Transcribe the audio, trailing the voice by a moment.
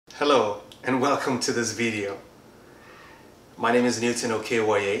Hello and welcome to this video. My name is Newton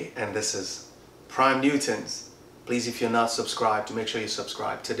Okwaye and this is Prime Newtons. Please, if you're not subscribed, make sure you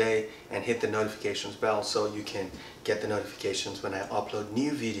subscribe today and hit the notifications bell so you can get the notifications when I upload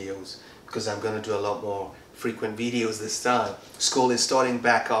new videos, because I'm going to do a lot more frequent videos this time. School is starting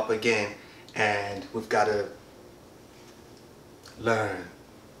back up again and we've got to learn.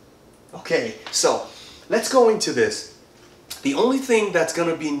 Okay, so let's go into this. The only thing that's going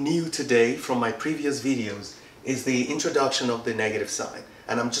to be new today from my previous videos is the introduction of the negative sign.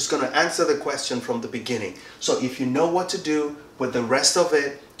 And I'm just going to answer the question from the beginning. So if you know what to do with the rest of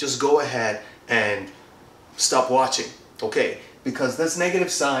it, just go ahead and stop watching. Okay? Because this negative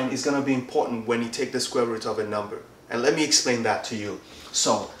sign is going to be important when you take the square root of a number. And let me explain that to you.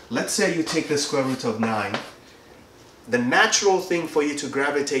 So let's say you take the square root of 9. The natural thing for you to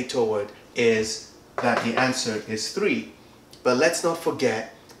gravitate toward is that the answer is 3. But let's not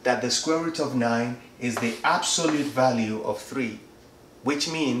forget that the square root of 9 is the absolute value of 3, which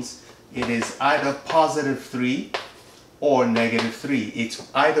means it is either positive 3 or negative 3. It's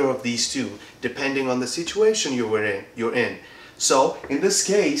either of these two, depending on the situation you're in. So in this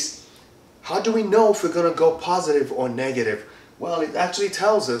case, how do we know if we're going to go positive or negative? Well, it actually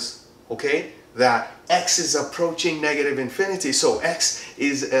tells us, okay, that x is approaching negative infinity. So x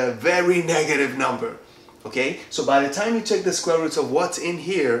is a very negative number. Okay, so by the time you take the square root of what's in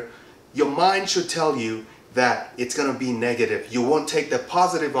here, your mind should tell you that it's going to be negative. You won't take the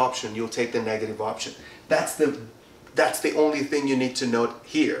positive option, you'll take the negative option. That's the only thing you need to note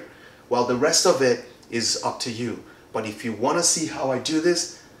here. While the rest of it is up to you. But if you want to see how I do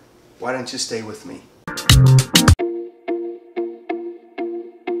this, why don't you stay with me?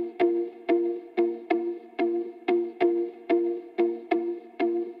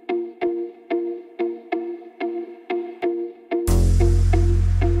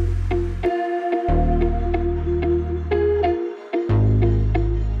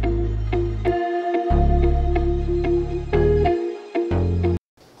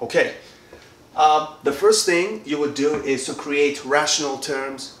 Okay, the first thing you would do is to create rational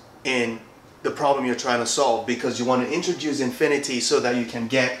terms in the problem you're trying to solve, because you want to introduce infinity so that you can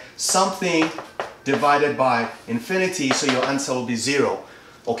get something divided by infinity, so your answer will be 0.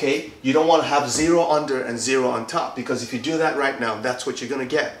 Okay, you don't want to have 0 under and 0 on top, because if you do that right now, that's what you're going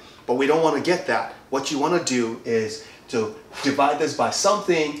to get. But we don't want to get that. What you want to do is to divide this by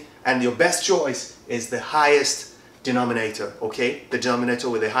something, and your best choice is the highest denominator. Okay, the denominator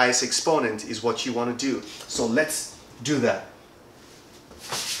with the highest exponent is what you want to do. So let's do that.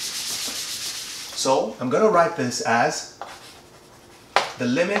 So I'm going to write this as the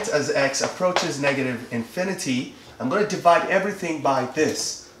limit as x approaches negative infinity. I'm going to divide everything by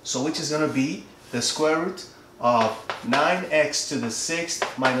this, so which is going to be the square root of 9x to the 6th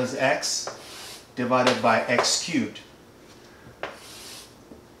minus x divided by x cubed,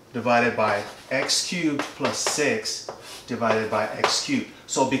 divided by x cubed plus 6 divided by x cubed.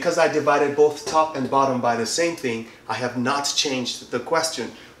 So because I divided both top and bottom by the same thing, I have not changed the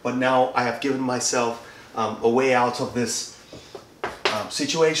question, but now I have given myself a way out of this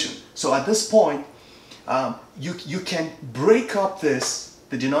situation. So at this point, you can break up the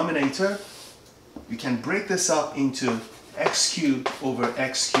denominator, you can break this up into x cubed over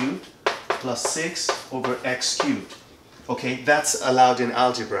x cubed plus 6 over x cubed. Okay, that's allowed in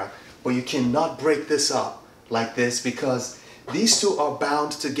algebra, but you cannot break this up like this because these two are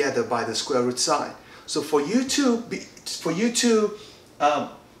bound together by the square root sign. So for you to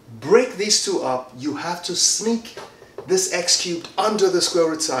break these two up, you have to sneak this x cubed under the square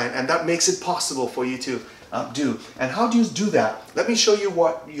root sign, and that makes it possible for you to do. And how do you do that? Let me show you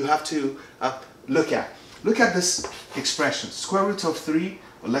what you have to look at. Look at this expression, square root of 3.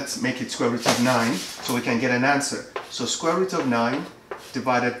 Well, let's make it square root of 9 so we can get an answer. So square root of 9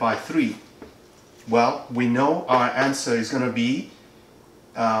 divided by 3. Well, we know our answer is going to be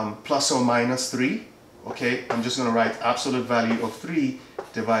plus or minus 3. Okay, I'm just going to write absolute value of 3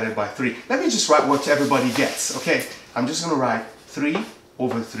 divided by 3. Let me just write what everybody gets. Okay, I'm just going to write 3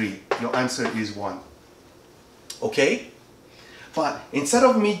 over 3. Your answer is 1. Okay? But instead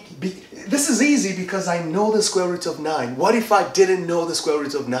of this is easy because I know the square root of 9. What if I didn't know the square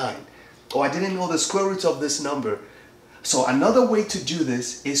root of 9? Or I didn't know the square root of this number? So another way to do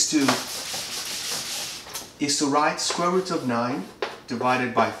this is to write square root of 9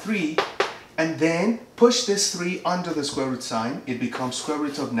 divided by 3, and then push this 3 under the square root sign. It becomes square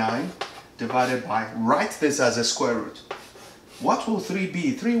root of 9 divided by, write this as a square root. What will 3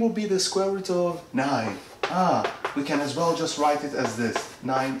 be? 3 will be the square root of 9. We can as well just write it as this,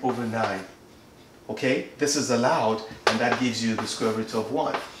 9 over 9. Okay, this is allowed, and that gives you the square root of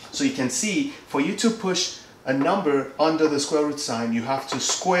 1. So you can see, for you to push a number under the square root sign, you have to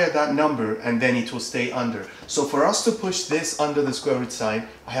square that number and then it will stay under. So for us to push this under the square root sign,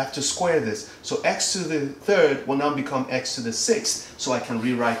 I have to square this. So x to the third will now become x to the sixth. So I can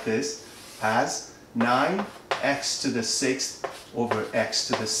rewrite this as 9x to the sixth over x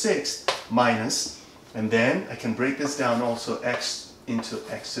to the sixth minus, and then I can break this down also, x into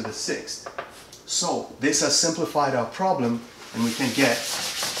x to the sixth. So this has simplified our problem and we can get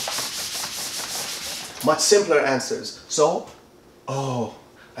much simpler answers. So, oh,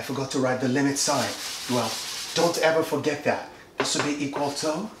 I forgot to write the limit sign. Well, don't ever forget that. This will be equal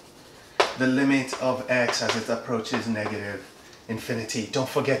to the limit of x as it approaches negative infinity. Don't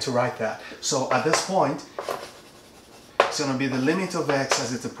forget to write that. So at this point, it's going to be the limit of x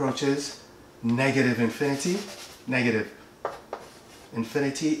as it approaches negative infinity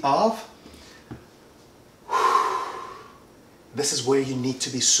of, this is where you need to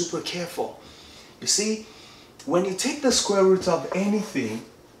be super careful. You see, when you take the square root of anything,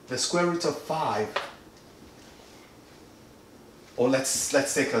 the square root of 5, or let's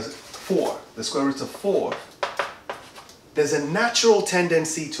take a 4, the square root of 4, there's a natural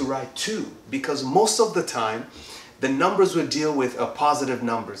tendency to write 2, because most of the time the numbers we deal with are positive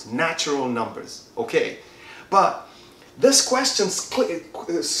numbers, natural numbers, okay? But this question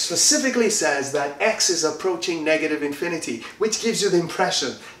specifically says that x is approaching negative infinity, which gives you the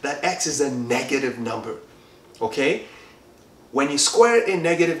impression that x is a negative number, okay? When you square a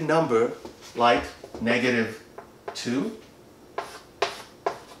negative number, like negative 2,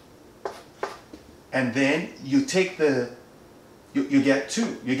 and then you take you get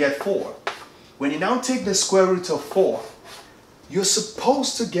 2, you get 4. When you now take the square root of 4, you're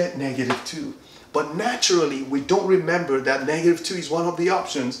supposed to get negative 2. But naturally, we don't remember that negative 2 is one of the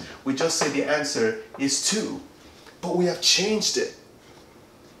options. We just say the answer is 2. But we have changed it.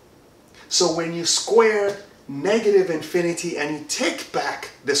 So when you square negative infinity and you take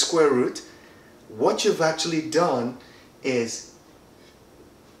back the square root, what you've actually done is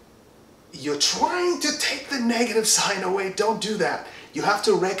you're trying to take the negative sign away. Don't do that. You have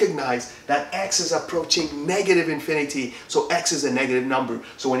to recognize that x is approaching negative infinity, so x is a negative number.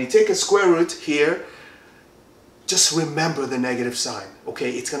 So when you take a square root here, just remember the negative sign,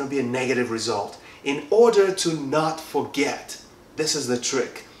 okay? It's going to be a negative result. In order to not forget, this is the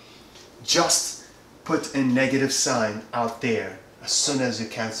trick. Just put a negative sign out there as soon as you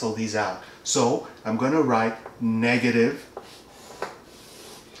cancel these out. So I'm going to write negative.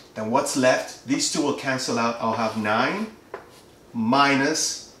 Then what's left? These two will cancel out. I'll have 9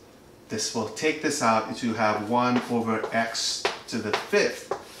 minus, this will take this out, it will have 1 over x to the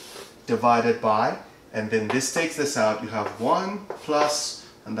 5th divided by, and then this takes this out, you have 1 plus,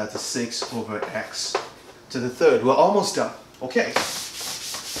 and that's a 6 over x to the 3rd. We're almost done. Okay.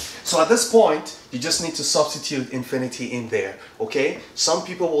 So at this point, you just need to substitute infinity in there, okay? Some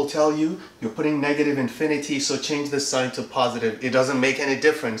people will tell you, you're putting negative infinity, so change the sign to positive. It doesn't make any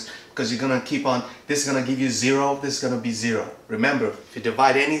difference because you're going to keep on, this is going to give you 0, this is going to be 0. Remember, if you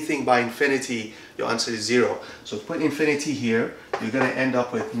divide anything by infinity, your answer is 0. So put infinity here, you're going to end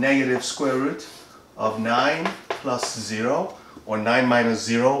up with negative square root of 9 plus 0, or 9 minus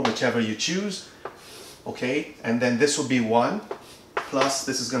 0, whichever you choose, okay? And then this will be 1. Plus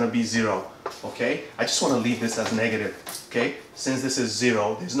this is going to be 0, okay? I just want to leave this as negative, okay? Since this is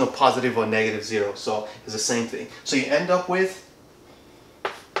 0, there's no positive or negative 0, so it's the same thing. So you end up with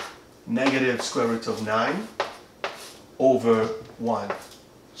negative square root of 9 over 1.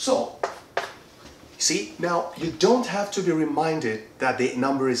 So, see, now you don't have to be reminded that the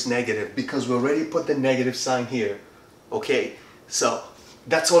number is negative because we already put the negative sign here, okay? So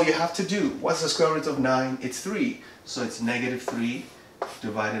that's all you have to do. What's the square root of 9? It's 3. So it's negative 3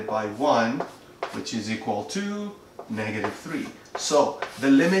 divided by 1, which is equal to negative 3. So the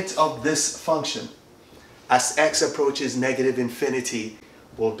limit of this function as x approaches negative infinity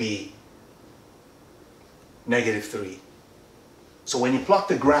will be negative 3. So when you plot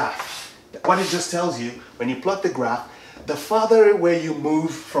the graph, what it just tells you, when you plot the graph, the farther away you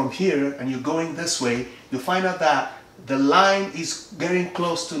move from here and you're going this way, you'll find out that the line is getting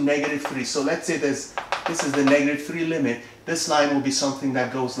close to negative 3. So let's say this is the negative 3 limit. This line will be something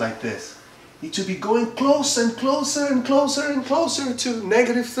that goes like this. It should be going close and closer and closer and closer to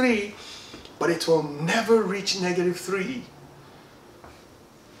negative 3, but it will never reach negative 3.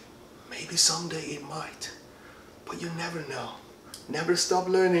 Maybe someday it might, but you never know. Never stop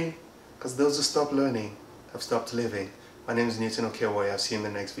learning, because those who stop learning have stopped living. My name is Newton Okewoye. I'll see you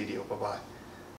in the next video. Bye-bye.